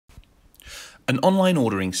An online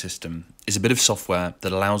ordering system is a bit of software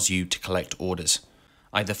that allows you to collect orders,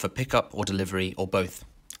 either for pickup or delivery or both,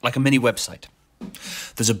 like a mini website.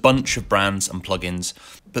 There's a bunch of brands and plugins,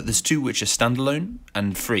 but there's two which are standalone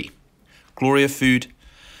and free: GloriaFood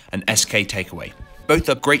and SK Takeaway. Both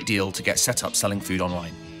are a great deal to get set up selling food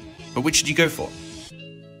online. But which should you go for?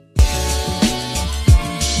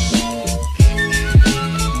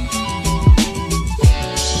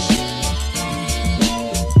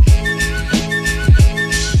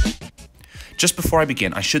 Just before I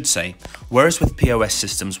begin, I should say, whereas with POS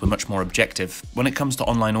systems we're much more objective, when it comes to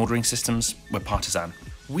online ordering systems, we're partisan.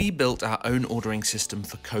 We built our own ordering system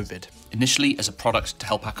for COVID, initially as a product to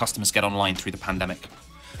help our customers get online through the pandemic.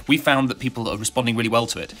 We found that people are responding really well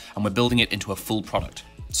to it, and we're building it into a full product.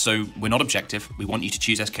 So we're not objective, we want you to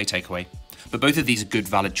choose SK Takeaway, but both of these are good,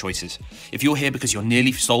 valid choices. If you're here because you're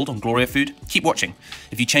nearly sold on GloriaFood, keep watching.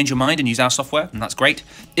 If you change your mind and use our software, then that's great.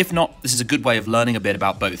 If not, this is a good way of learning a bit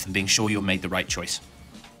about both and being sure you've made the right choice.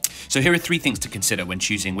 So here are 3 things to consider when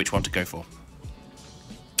choosing which one to go for.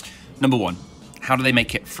 Number 1, how do they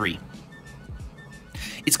make it free?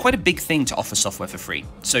 It's quite a big thing to offer software for free,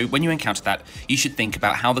 so when you encounter that, you should think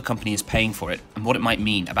about how the company is paying for it and what it might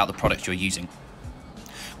mean about the product you're using.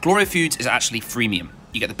 GloriaFood is actually freemium.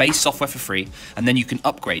 You get the base software for free, and then you can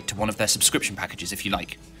upgrade to one of their subscription packages if you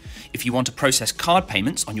like. If you want to process card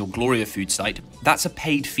payments on your GloriaFood site, that's a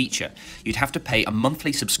paid feature. You'd have to pay a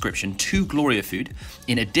monthly subscription to GloriaFood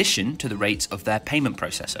in addition to the rates of their payment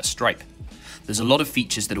processor, Stripe. There's a lot of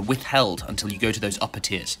features that are withheld until you go to those upper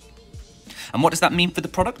tiers. And what does that mean for the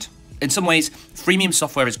product? In some ways, freemium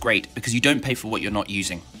software is great because you don't pay for what you're not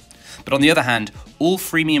using. But on the other hand, all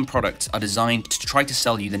freemium products are designed to try to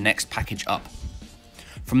sell you the next package up.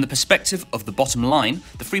 From the perspective of the bottom line,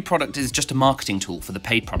 the free product is just a marketing tool for the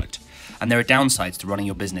paid product, and there are downsides to running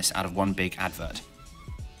your business out of one big advert.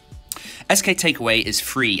 SK Takeaway is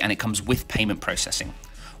free and it comes with payment processing.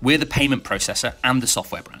 We're the payment processor and the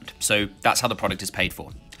software brand, so that's how the product is paid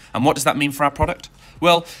for. And what does that mean for our product?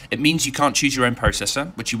 Well, it means you can't choose your own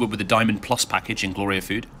processor, which you would with the Diamond Plus package in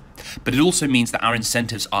GloriaFood. But it also means that our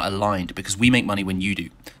incentives are aligned because we make money when you do.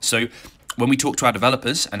 So when we talk to our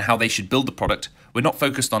developers and how they should build the product, we're not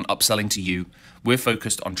focused on upselling to you. We're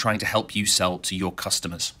focused on trying to help you sell to your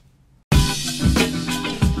customers.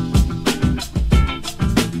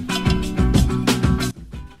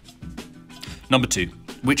 Number 2,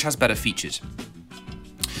 which has better features?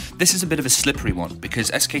 This is a bit of a slippery one because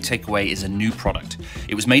SK Takeaway is a new product.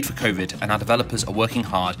 It was made for COVID and our developers are working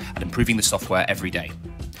hard at improving the software every day.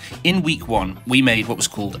 In week 1, we made what was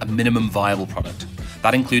called a minimum viable product.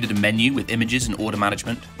 That included a menu with images and order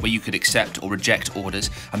management where you could accept or reject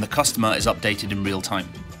orders and the customer is updated in real time.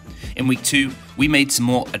 In week 2, we made some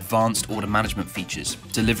more advanced order management features,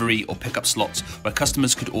 delivery or pickup slots where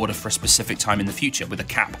customers could order for a specific time in the future with a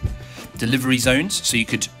cap. Delivery zones so you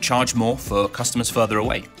could charge more for customers further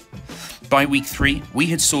away. By week 3, we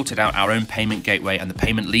had sorted out our own payment gateway and the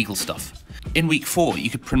payment legal stuff. In week 4, you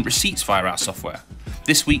could print receipts via our software.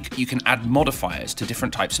 This week, you can add modifiers to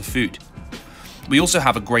different types of food. We also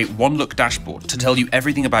have a great one-look dashboard to tell you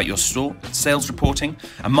everything about your store, sales reporting,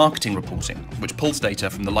 and marketing reporting, which pulls data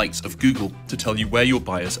from the likes of Google to tell you where your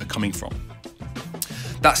buyers are coming from.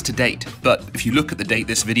 That's to date, but if you look at the date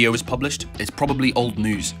this video is published, it's probably old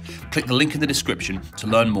news. Click the link in the description to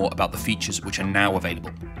learn more about the features which are now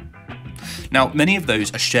available. Now, many of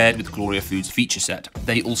those are shared with GloriaFood's feature set.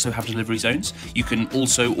 They also have delivery zones. You can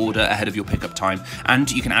also order ahead of your pickup time,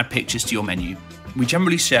 and you can add pictures to your menu. We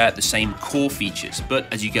generally share the same core features, but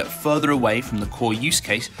as you get further away from the core use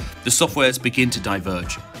case, the softwares begin to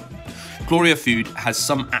diverge. GloriaFood has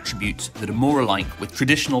some attributes that are more alike with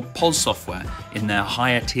traditional POS software in their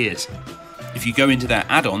higher tiers. If you go into their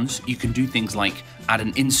add-ons, you can do things like add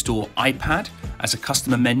an in-store iPad as a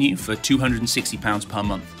customer menu for £260 per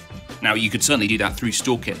month. Now, you could certainly do that through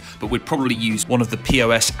StoreKit, but we'd probably use one of the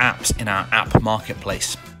POS apps in our app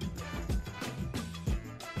marketplace.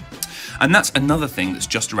 And that's another thing that's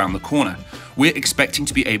just around the corner. We're expecting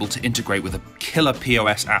to be able to integrate with a killer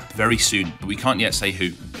POS app very soon, but we can't yet say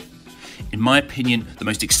who. In my opinion, the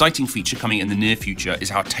most exciting feature coming in the near future is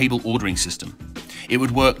our table ordering system. It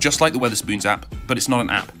would work just like the Wetherspoons app, but it's not an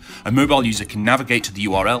app. A mobile user can navigate to the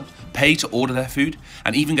URL, pay to order their food,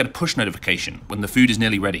 and even get a push notification when the food is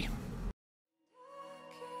nearly ready.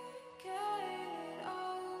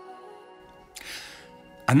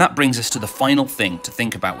 And that brings us to the final thing to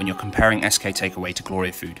think about when you're comparing SK Takeaway to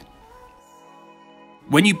GloriaFood.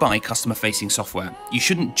 When you buy customer-facing software, you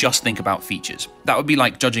shouldn't just think about features. That would be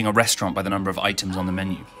like judging a restaurant by the number of items on the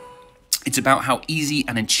menu. It's about how easy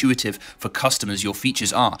and intuitive for customers your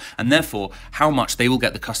features are, and therefore how much they will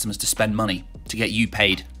get the customers to spend money to get you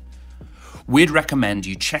paid. We'd recommend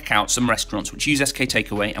you check out some restaurants which use SK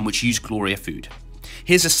Takeaway and which use GloriaFood.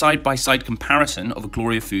 Here's a side-by-side comparison of a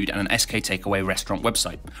GloriaFood and an SK Takeaway restaurant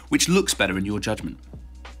website, which looks better in your judgment.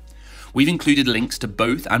 We've included links to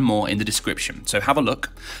both and more in the description, so have a look,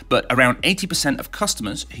 but around 80% of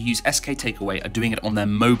customers who use SK Takeaway are doing it on their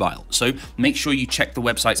mobile, so make sure you check the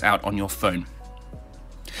websites out on your phone.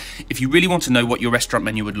 If you really want to know what your restaurant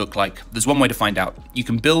menu would look like, there's one way to find out. You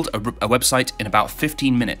can build a website in about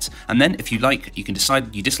 15 minutes, and then if you like, you can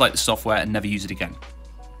decide you dislike the software and never use it again.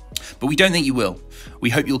 But we don't think you will. We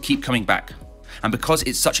hope you'll keep coming back. And because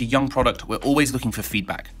it's such a young product, we're always looking for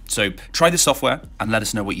feedback. So try the software and let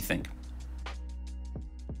us know what you think.